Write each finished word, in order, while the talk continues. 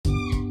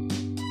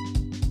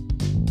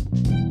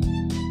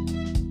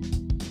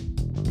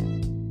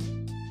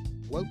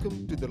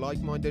Welcome to the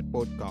Like-Minded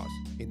Podcast.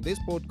 In this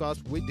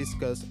podcast, we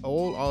discuss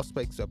all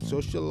aspects of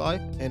social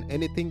life and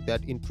anything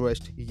that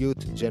interests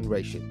youth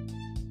generation.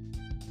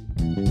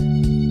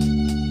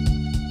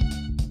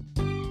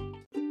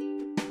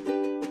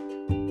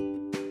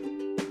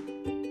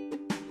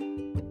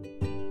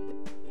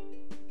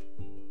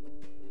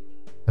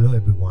 Hello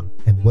everyone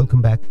and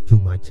welcome back to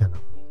my channel.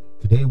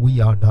 Today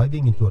we are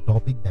diving into a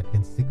topic that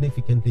can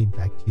significantly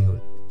impact your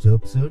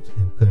job search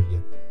and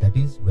career, that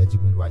is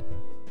resume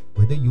writing.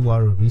 Whether you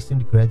are a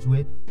recent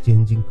graduate,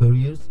 changing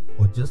careers,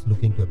 or just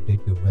looking to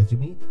update your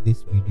resume,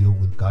 this video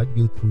will guide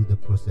you through the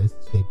process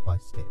step by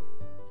step.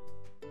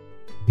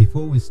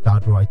 Before we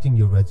start writing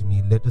your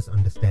resume, let us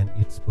understand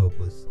its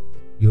purpose.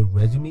 Your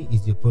resume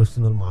is your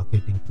personal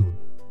marketing tool,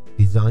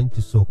 designed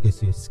to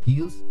showcase your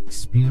skills,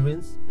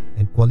 experience,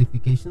 and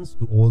qualifications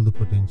to all the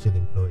potential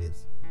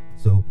employers.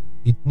 So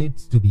it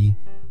needs to be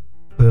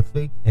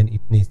perfect and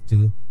it needs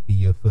to be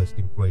your first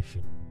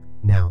impression.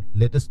 Now,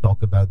 let us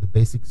talk about the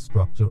basic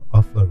structure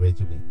of a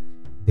resume.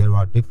 There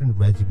are different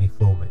resume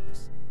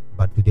formats,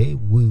 but today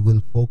we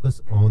will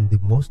focus on the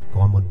most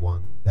common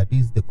one, that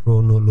is the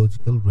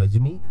chronological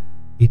resume.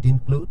 It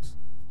includes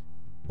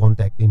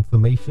contact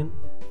information,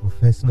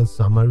 professional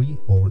summary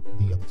or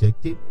the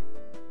objective,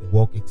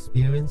 work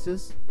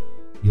experiences,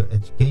 your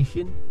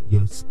education,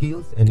 your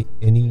skills, and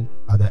any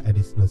other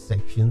additional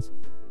sections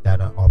that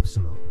are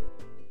optional.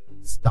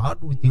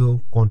 Start with your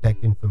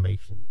contact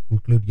information.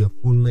 Include your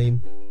full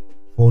name,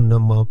 phone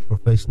number,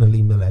 professional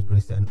email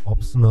address, and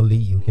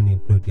optionally you can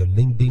include your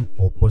LinkedIn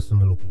or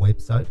personal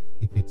website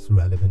if it's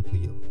relevant to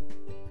you.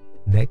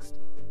 Next,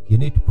 you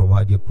need to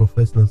provide your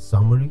professional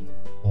summary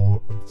or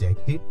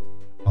objective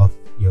of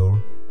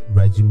your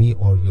resume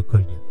or your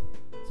career.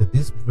 So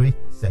this brief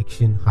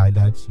section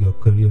highlights your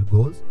career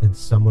goals and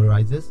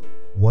summarizes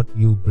what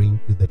you bring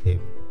to the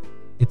table.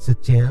 It's a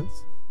chance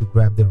to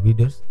grab the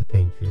reader's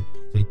attention.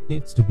 So it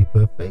needs to be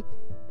perfect.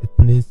 It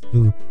needs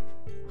to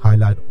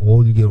highlight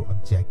all your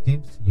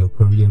objectives, your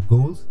career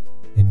goals,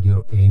 and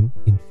your aim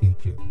in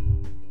future.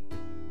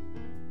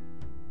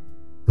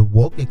 The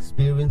work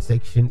experience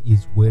section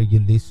is where you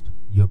list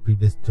your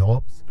previous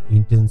jobs,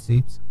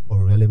 internships,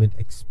 or relevant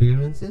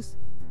experiences.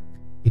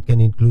 It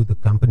can include the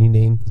company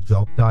name,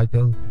 job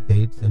title,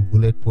 dates, and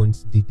bullet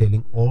points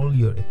detailing all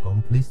your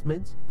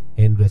accomplishments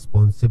and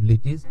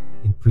responsibilities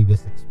in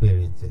previous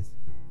experiences.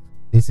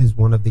 This is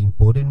one of the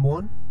important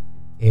ones,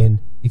 and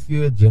if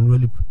you are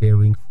generally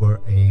preparing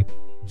for a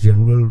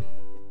general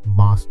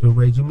master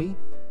resume,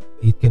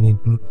 it can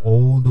include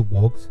all the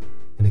works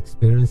and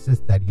experiences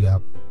that you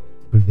have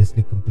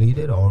previously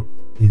completed or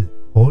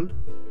hold.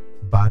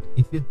 But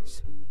if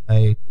it's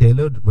a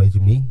tailored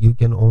resume, you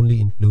can only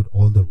include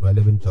all the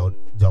relevant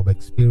job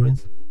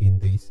experience in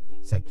this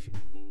section.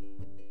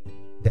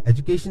 The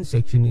education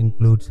section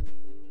includes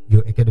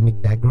your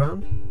academic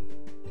background.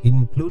 It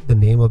includes the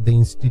name of the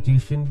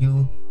institution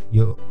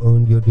you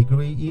earned your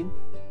degree in,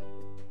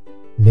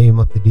 name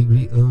of the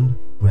degree earned,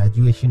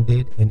 graduation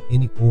date, and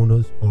any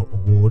honors or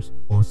awards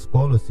or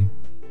scholarship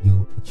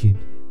you achieved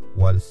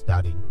while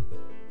studying.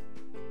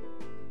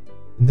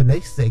 In the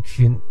next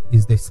section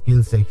is the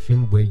skill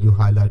section where you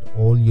highlight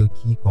all your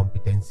key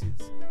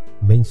competencies.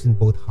 Mention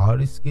both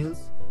hard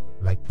skills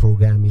like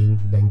programming,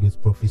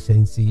 language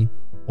proficiency,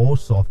 or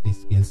soft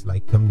skills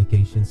like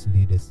communications,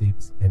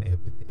 leaderships, and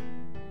everything.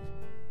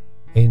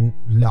 And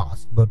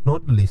last but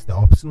not least, the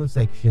optional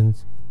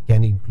sections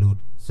can include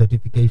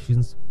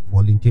certifications,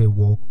 volunteer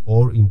work,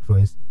 or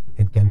interest,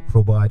 and can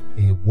provide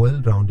a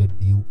well-rounded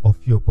view of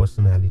your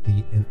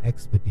personality and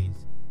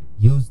expertise.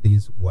 Use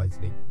these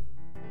wisely.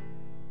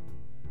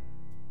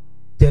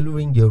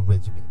 Tailoring your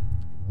resume.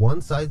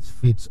 One size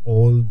fits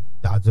all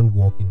doesn't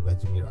work in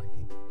resume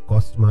writing.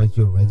 Customize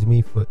your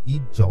resume for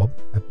each job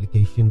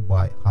application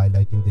by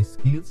highlighting the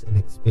skills and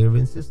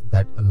experiences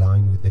that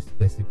align with the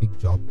specific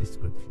job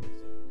descriptions.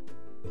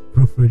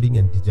 Proofreading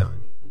and design.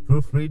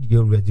 Proofread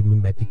your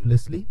resume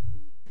meticulously.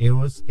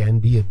 Errors can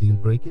be a deal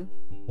breaker.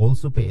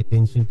 Also pay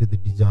attention to the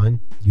design.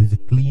 Use a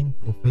clean,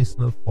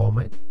 professional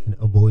format and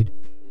avoid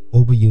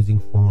overusing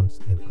fonts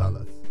and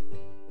colors.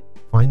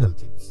 Final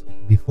tips.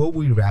 Before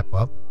we wrap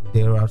up,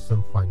 there are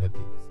some final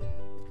tips.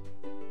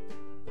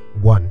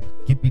 1.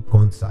 Keep it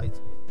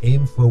concise.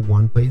 Aim for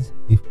one page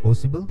if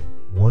possible.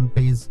 One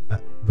page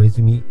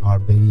resume are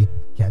very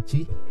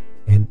catchy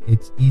and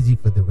it's easy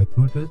for the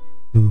recruiter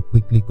to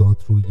quickly go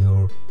through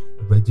your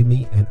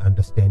resume and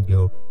understand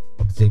your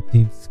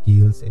objectives,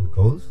 skills, and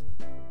goals.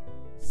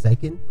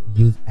 Second,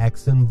 use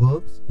action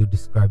verbs to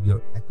describe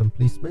your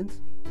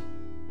accomplishments.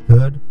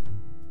 Third,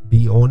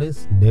 be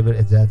honest. Never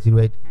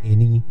exaggerate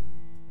any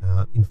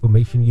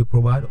information you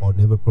provide or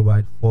never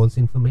provide false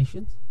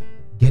information.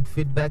 Get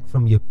feedback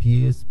from your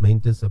peers,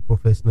 mentors, or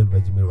professional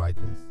resume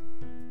writers.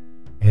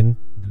 And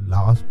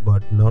last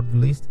but not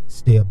least,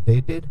 stay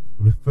updated.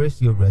 Refresh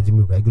your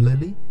resume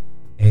regularly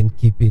and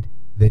keep it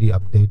very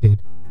updated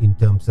in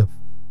terms of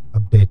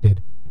updated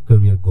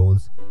career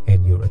goals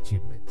and your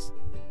achievements.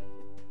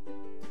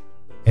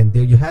 And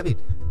there you have it.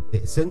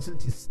 The essential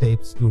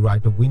steps to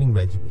write a winning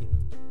resume.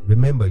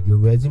 Remember, your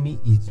resume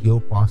is your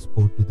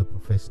passport to the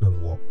professional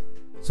world,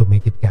 so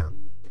make it count.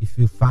 If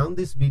you found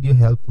this video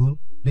helpful,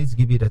 please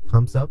give it a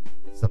thumbs up,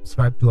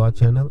 subscribe to our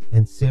channel,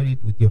 and share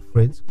it with your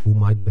friends who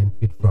might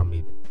benefit from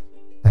it.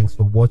 Thanks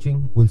for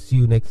watching. We'll see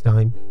you next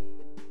time.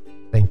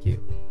 Thank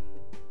you.